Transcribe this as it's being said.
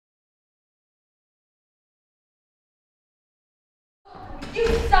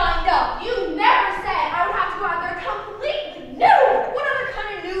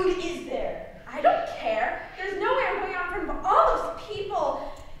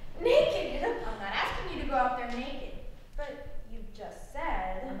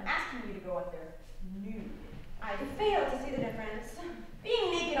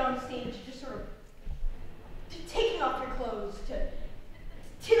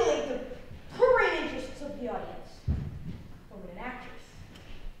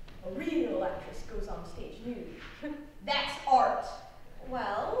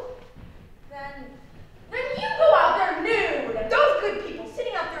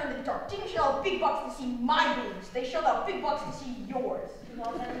my boobs. They shelled out big bucks to see yours.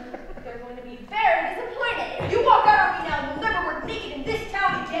 Well then, they're going to be very disappointed. You walk out on me now, you'll never work naked in this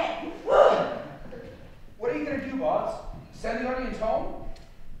town again. What are you gonna do, boss? Send the audience home?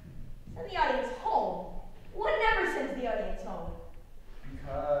 Send the audience home? One never sends the audience home.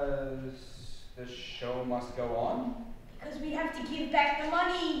 Because the show must go on? Because we have to give back the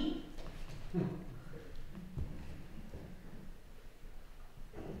money.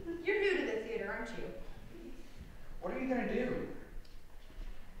 You're new to the theater, aren't you? What are you gonna do?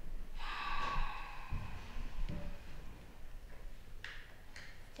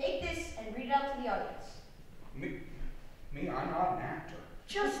 Take this and read it out to the audience. Me, I'm not an actor.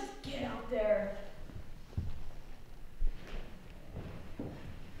 Just get out there.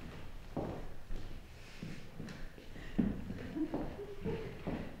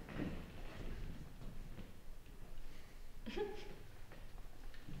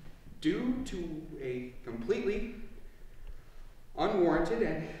 Due to a completely unwarranted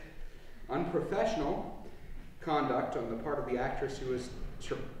and unprofessional conduct on the part of the actress who is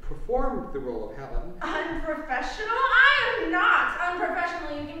to perform the role of Helen. Unprofessional? I am not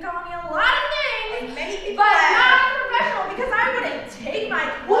unprofessional. You can call me a lot of things. And many people but have. not unprofessional because I wouldn't take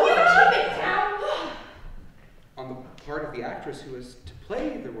my Will you keep it down? On the part of the actress who is to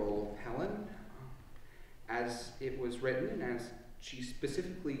play the role of Helen, as it was written and as she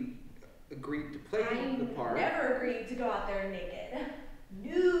specifically agreed to play the part. I never agreed to go out there naked.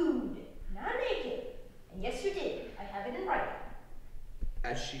 Nude, not naked. And yes, you did. I have it in writing.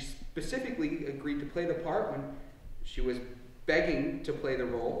 As she specifically agreed to play the part when she was begging to play the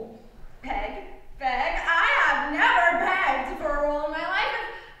role. Beg? I have never begged for a role in my life.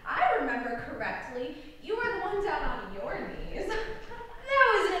 If I remember correctly, you were the one down on your knees. That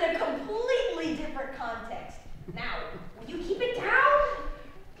was in a completely different context. Now, will you keep it down?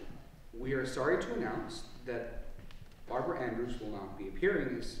 We are sorry to announce that Barbara Andrews will not be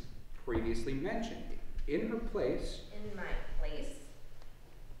appearing as previously mentioned. In her place... In my place?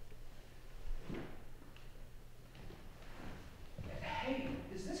 Hey,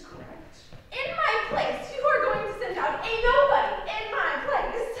 is this correct? In my place! You are going to send out a nobody in my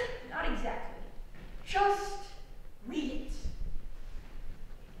place! Not exactly. Just read it.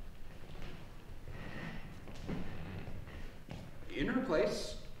 In her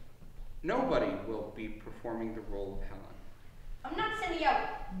place, nobody will be performing the role of Helen. I'm not sending out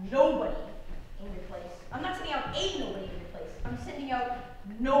nobody in your place. I'm not sending out a nobody in your place. I'm sending out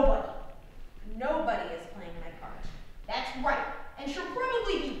nobody. Nobody is playing my part. That's right. And she'll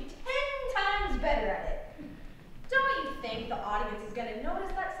probably be 10 times better at it. Don't you think the audience is going to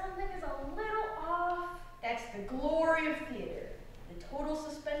notice that something is a little off? That's the glory of theater. The total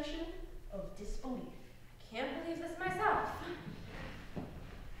suspension of disbelief. Can't believe this myself.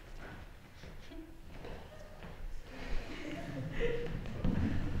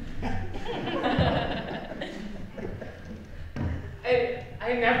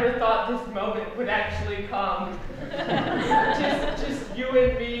 I never thought this moment would actually come. just you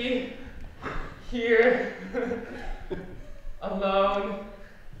and me here alone.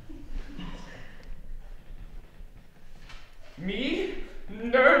 Me?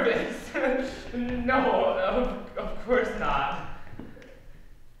 Nervous? No, of course not.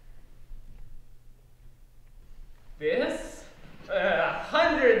 This?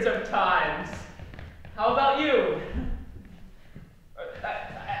 Hundreds of times. How about you?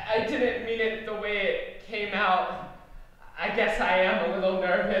 I didn't mean it the way it came out. I guess I am a little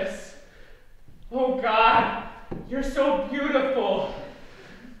nervous. Oh God, you're so beautiful.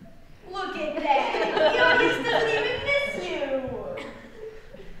 Look at that. The audience doesn't even miss you.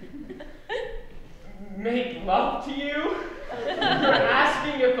 Make love to you? You're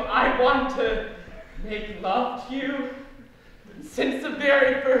asking if I want to make love to you? Since the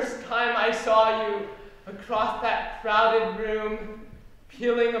very first time I saw you across that crowded room,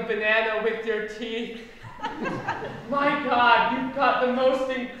 peeling a banana with your teeth. My God, you've got the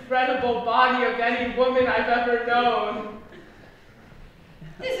most incredible body of any woman I've ever known.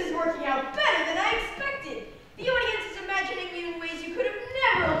 This is working out better than I expected. The audience is imagining you in ways you could have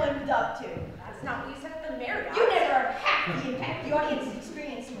never lived up to. That's not what you said at the Marriott. You never have half the impact the audience is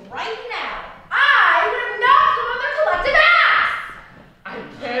experiencing right now. I would have knocked them on their collective ass! I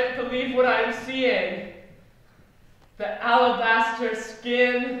can't believe what I'm seeing. The alabaster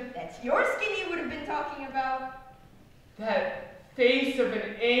skin. That's your skin you would have been talking about. That face of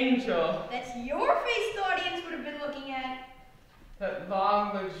an angel. That's your face the audience would have been looking at. That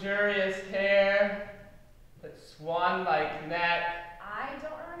long, luxurious hair. That swan-like neck. I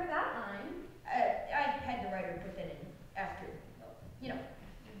don't remember that line. I had the writer put that in after. You know.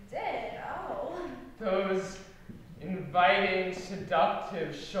 You did? Oh. those inviting,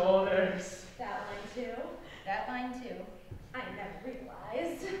 seductive shoulders. That line too. That line too. I never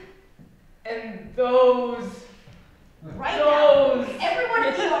realized. And those. Right those. now, everyone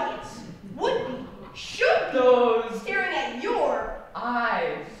in the audience would be, should be, those. staring at your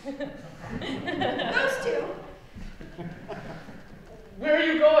eyes. those two. Where are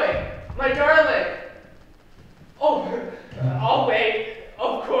you going, my darling? Oh, I'll wait,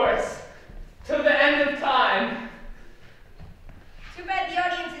 of course, till the end of time. Too bad the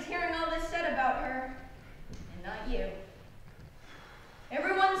audience is hearing all this said about her, and not you.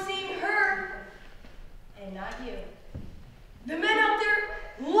 Everyone's seeing her, and not you. The men out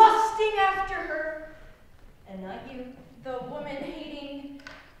there lusting after her, and not you. The woman hating